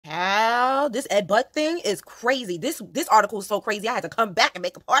this Ed Buck thing is crazy. This article is so crazy, I had to come back and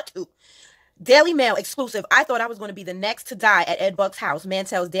make a part 2. Daily Mail exclusive. I thought I was going to be the next to die at Ed Buck's house. Man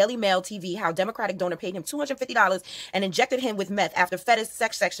tells Daily Mail TV how Democratic donor paid him $250 and injected him with meth after fetish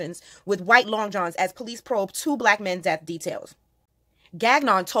sex sections with white long johns as police probe 2 black men's death details.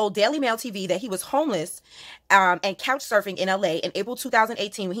 Gagnon told Daily Mail TV that he was homeless and couch surfing in LA in April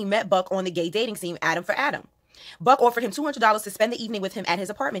 2018 when he met Buck on the gay dating scene Adam for Adam. Buck offered him $200 to spend the evening with him at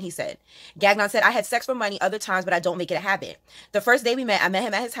his apartment, he said. Gagnon said, I had sex for money other times, but I don't make it a habit. The first day we met, I met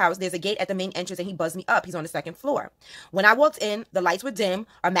him at his house. There's a gate at the main entrance and he buzzed me up. He's on the 2nd floor. When I walked in, the lights were dim,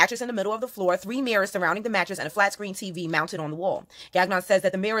 a mattress in the middle of the floor, 3 mirrors surrounding the mattress, and a flat screen TV mounted on the wall. Gagnon says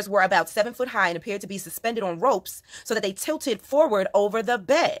that the mirrors were about 7 foot high and appeared to be suspended on ropes so that they tilted forward over the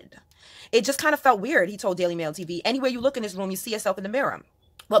bed. It just kind of felt weird, he told Daily Mail TV. Anywhere you look in this room, you see yourself in the mirror.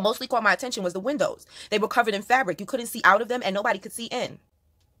 What mostly caught my attention was the windows. They were covered in fabric. You couldn't see out of them and nobody could see in.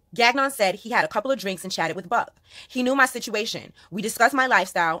 Gagnon said he had a couple of drinks and chatted with Buck. He knew my situation. We discussed my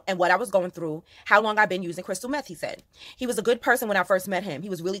lifestyle and what I was going through, how long I've been using crystal meth, he said. He was a good person when I first met him. He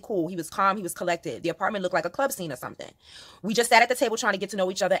was really cool. He was calm. He was collected. The apartment looked like a club scene or something. We just sat at the table trying to get to know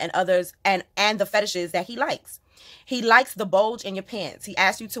each other and others and the fetishes that he likes. He likes the bulge in your pants. He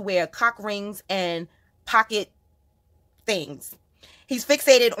asks you to wear cock rings and pocket things. He's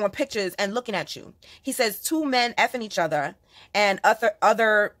fixated on pictures and looking at you. He says 2 men effing each other and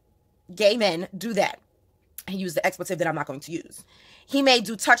other gay men do that. He used the expletive that I'm not going to use. He may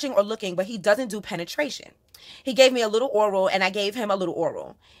do touching or looking, but he doesn't do penetration. He gave me a little oral and I gave him a little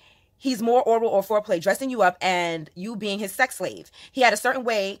oral. He's more oral or foreplay, dressing you up and you being his sex slave. He had a certain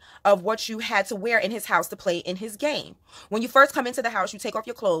way of what you had to wear in his house to play in his game. When you first come into the house, you take off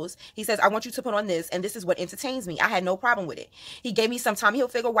your clothes. He says, I want you to put on this, and this is what entertains me. I had no problem with it. He gave me some Tommy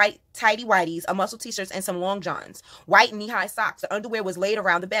Hilfiger white tidy whities, a muscle t-shirts, and some long johns. White knee-high socks. The underwear was laid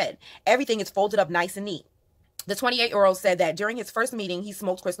around the bed. Everything is folded up nice and neat. The 28-year-old said that during his first meeting, he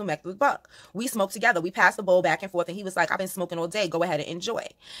smoked crystal meth with Buck. We smoked together. We passed the bowl back and forth, and he was like, I've been smoking all day. Go ahead and enjoy.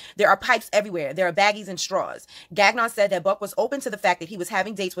 There are pipes everywhere. There are baggies and straws. Gagnon said that Buck was open to the fact that he was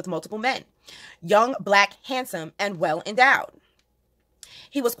having dates with multiple men. Young, black, handsome, and well endowed.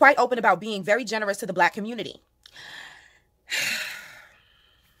 He was quite open about being very generous to the black community.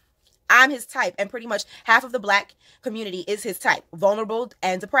 I'm his type, and pretty much half of the black community is his type, vulnerable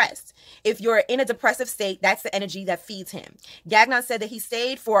and depressed. If you're in a depressive state, that's the energy that feeds him. Gagnon said that he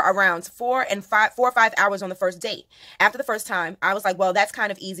stayed for around 4 or 5 hours on the first date. After the first time, I was like, well, that's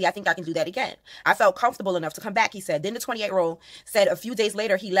kind of easy. I think I can do that again. I felt comfortable enough to come back, he said. Then the 28-year-old said a few days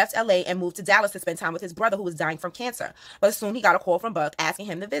later, he left LA and moved to Dallas to spend time with his brother who was dying from cancer. But soon he got a call from Buck asking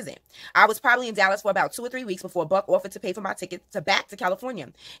him to visit. I was probably in Dallas for about 2 or 3 weeks before Buck offered to pay for my ticket back to California.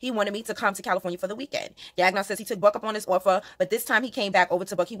 He wanted me to come to California for the weekend. Gagnon says he took Buck up on his offer, but this time he came back over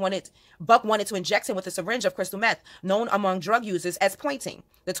to Buck. Buck wanted to inject him with a syringe of crystal meth, known among drug users as pointing.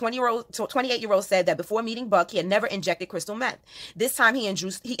 The 28-year-old said that before meeting Buck, he had never injected crystal meth. This time he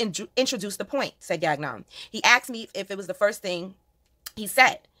introduced the point, said Gagnon. He asked me if it was the first thing he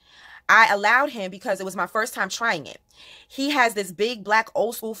said. I allowed him because it was my first time trying it. He has this big black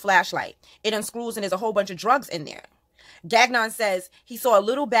old school flashlight. It unscrews and there's a whole bunch of drugs in there. Gagnon says he saw a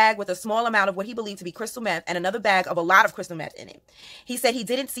little bag with a small amount of what he believed to be crystal meth and another bag of a lot of crystal meth in it. He said he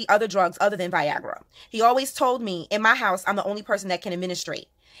didn't see other drugs other than Viagra. He always told me, in my house, I'm the only person that can administrate.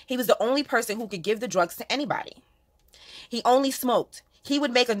 He was the only person who could give the drugs to anybody. He only smoked. He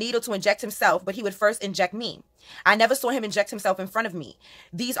would make a needle to inject himself, but he would first inject me. I never saw him inject himself in front of me.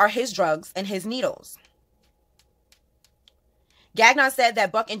 These are his drugs and his needles. Gagnon said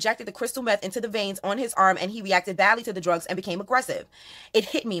that Buck injected the crystal meth into the veins on his arm and he reacted badly to the drugs and became aggressive. It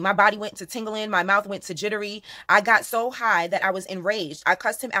hit me. My body went to tingling. My mouth went to jittery. I got so high that I was enraged. I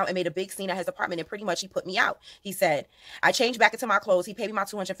cussed him out and made a big scene at his apartment and pretty much he put me out, he said. I changed back into my clothes. He paid me my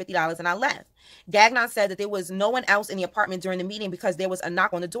 $250 and I left. Gagnon said that there was no one else in the apartment during the meeting because there was a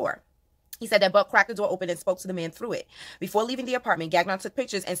knock on the door. He said that Buck cracked the door open and spoke to the man through it. Before leaving the apartment, Gagnon took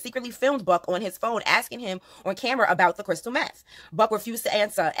pictures and secretly filmed Buck on his phone, asking him on camera about the crystal meth. Buck refused to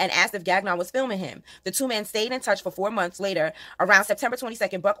answer and asked if Gagnon was filming him. The 2 men stayed in touch for 4 months. Later, around September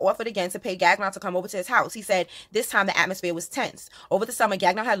 22nd, Buck offered again to pay Gagnon to come over to his house. He said this time the atmosphere was tense. Over the summer,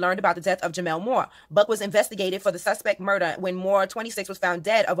 Gagnon had learned about the death of Jamel Moore. Buck was investigated for the suspect murder when Moore, 26, was found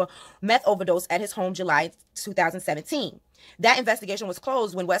dead of a meth overdose at his home July 2017. That investigation was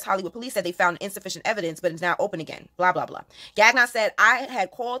closed when West Hollywood police said they found insufficient evidence, but it's now open again. Blah, blah, blah. Gagnon said, I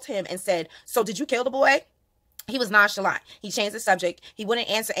had called him and said, so did you kill the boy? He was nonchalant. He changed the subject. He wouldn't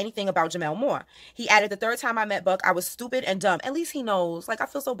answer anything about Jamel Moore. He added, the third time I met Buck, I was stupid and dumb. At least he knows. Like, I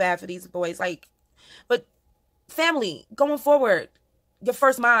feel so bad for these boys. Like, but family, going forward, your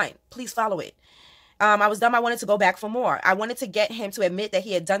first mind. Please follow it. I was dumb. I wanted to go back for more. I wanted to get him to admit that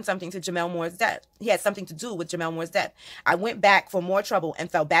he had done something to Jamel Moore's death. He had something to do with Jamel Moore's death. I went back for more trouble and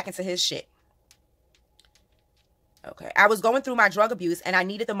fell back into his shit. Okay. I was going through my drug abuse and I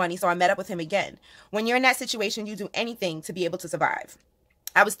needed the money, so I met up with him again. When you're in that situation, you do anything to be able to survive.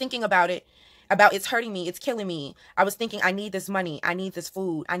 I was thinking about it's hurting me, it's killing me. I was thinking, I need this money, I need this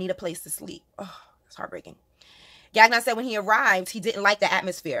food, I need a place to sleep. Oh, it's heartbreaking. Gagnon said when he arrived, he didn't like the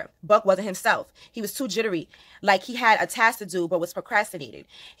atmosphere. Buck wasn't himself. He was too jittery, like he had a task to do but was procrastinating.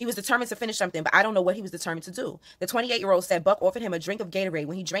 He was determined to finish something, but I don't know what he was determined to do. The 28-year-old said Buck offered him a drink of Gatorade.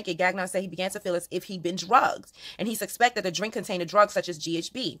 When he drank it, Gagnon said he began to feel as if he'd been drugged, and he suspected the drink contained a drug such as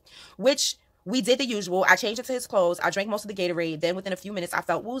GHB, which we did the usual. I changed into his clothes. I drank most of the Gatorade. Then within a few minutes, I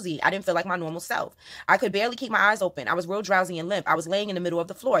felt woozy. I didn't feel like my normal self. I could barely keep my eyes open. I was real drowsy and limp. I was laying in the middle of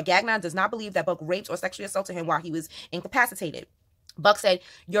the floor. Gagnon does not believe that Buck raped or sexually assaulted him while he was incapacitated. Buck said,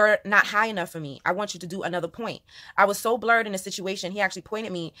 you're not high enough for me. I want you to do another point. I was so blurred in the situation, he actually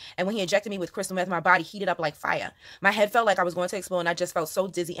pointed me, and when he injected me with crystal meth, my body heated up like fire. My head felt like I was going to explode, and I just felt so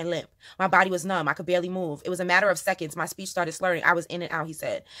dizzy and limp. My body was numb. I could barely move. It was a matter of seconds. My speech started slurring. I was in and out, he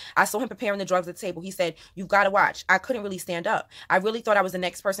said. I saw him preparing the drugs at the table. He said, you've got to watch. I couldn't really stand up. I really thought I was the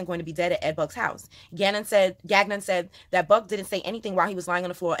next person going to be dead at Ed Buck's house. Gagnon said that Buck didn't say anything while he was lying on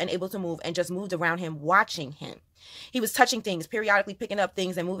the floor and able to move, and just moved around him, watching him. He was touching things, periodically picking up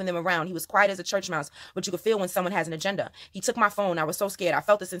things and moving them around. He was quiet as a church mouse, but you could feel when someone has an agenda. He took my phone. I was so scared. I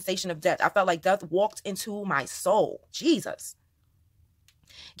felt the sensation of death. I felt like death walked into my soul. Jesus.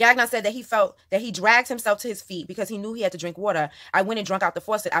 Gagnon said that he felt that he dragged himself to his feet because he knew he had to drink water. I went and drank out the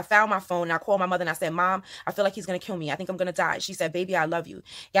faucet. I found my phone and I called my mother and I said, Mom, I feel like he's going to kill me. I think I'm going to die. She said, baby, I love you.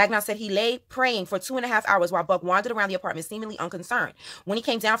 Gagnon said he lay praying for 2.5 hours while Buck wandered around the apartment seemingly unconcerned. When he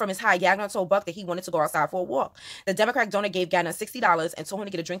came down from his high, Gagnon told Buck that he wanted to go outside for a walk. The Democratic donor gave Gagnon $60 and told him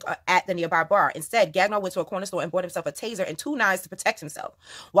to get a drink at the nearby bar. Instead, Gagnon went to a corner store and bought himself a taser and 2 knives to protect himself.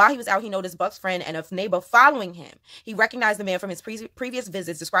 While he was out, he noticed Buck's friend and a neighbor following him. He recognized the man from his previous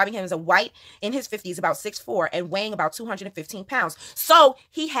visits, describing him as a white in his 50s, about 6'4", and weighing about 215 pounds. So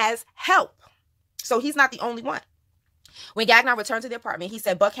he has help. So he's not the only one. When Gagnon returned to the apartment, he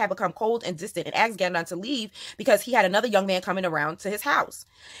said Buck had become cold and distant and asked Gagnon to leave because he had another young man coming around to his house.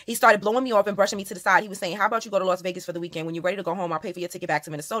 He started blowing me off and brushing me to the side. He was saying, how about you go to Las Vegas for the weekend? When you're ready to go home, I'll pay for your ticket back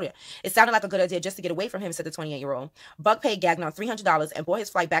to Minnesota. It sounded like a good idea just to get away from him, said the 28-year-old. Buck paid Gagnon $300 and bought his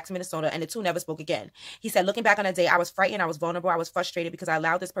flight back to Minnesota, and the two never spoke again. He said, looking back on that day, I was frightened, I was vulnerable, I was frustrated because I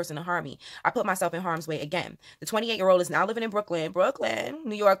allowed this person to harm me. I put myself in harm's way again. The 28-year-old is now living in Brooklyn,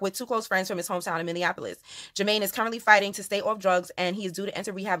 New York, with 2 close friends from his hometown in Minneapolis. Jermaine is currently fighting to stay off drugs, and he is due to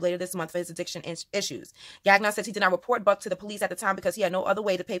enter rehab later this month for his addiction issues. Gagnon says he did not report Buck to the police at the time because he had no other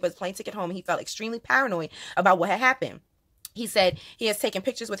way to pay for his plane ticket home, and he felt extremely paranoid about what had happened. He said he has taken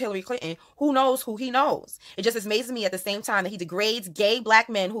pictures with Hillary Clinton. Who knows who he knows? It just amazes me at the same time that he degrades gay black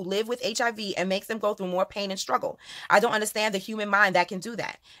men who live with HIV and makes them go through more pain and struggle. I don't understand the human mind that can do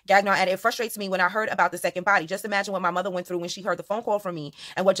that. Gagnon added, it frustrates me when I heard about the second body. Just imagine what my mother went through when she heard the phone call from me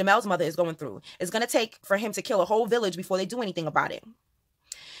and what Jamel's mother is going through. It's going to take for him to kill a whole village before they do anything about it.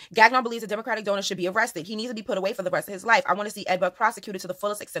 Gagnon believes the Democratic donor should be arrested. He needs to be put away for the rest of his life. I want to see Ed Buck prosecuted to the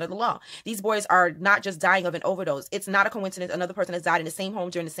fullest extent of the law. These boys are not just dying of an overdose. It's not a coincidence another person has died in the same home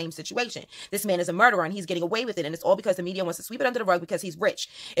during the same situation. This man is a murderer and he's getting away with it, and it's all because the media wants to sweep it under the rug because he's rich.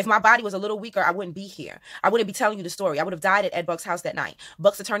 If my body was a little weaker, I wouldn't be here. I wouldn't be telling you the story. I would have died at Ed Buck's house that night.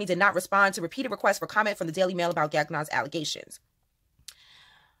 Buck's attorney did not respond to repeated requests for comment from the Daily Mail about Gagnon's allegations.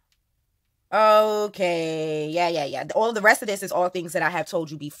 Okay, yeah. All of the rest of this is all things that I have told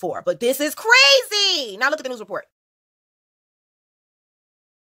you before, but this is crazy. Now look at the news report.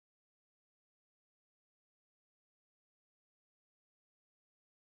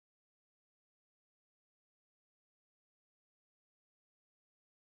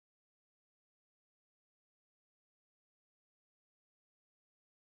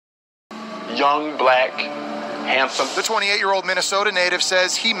 Young, black, handsome. The 28-year-old Minnesota native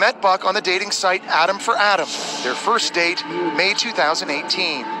says he met Buck on the dating site Adam for Adam. Their first date, May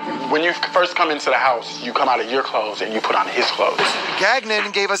 2018. When you first come into the house, you come out of your clothes and you put on his clothes.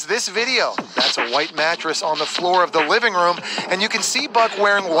 Gagnon gave us this video. That's a white mattress on the floor of the living room, and you can see Buck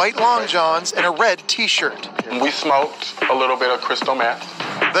wearing white long johns and a red t-shirt. We smoked a little bit of crystal meth.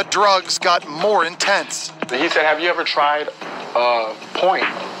 The drugs got more intense. He said, have you ever tried a point?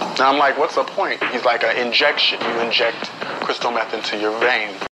 And I'm like, what's a point? He's like, an injection. You inject crystal meth into your vein.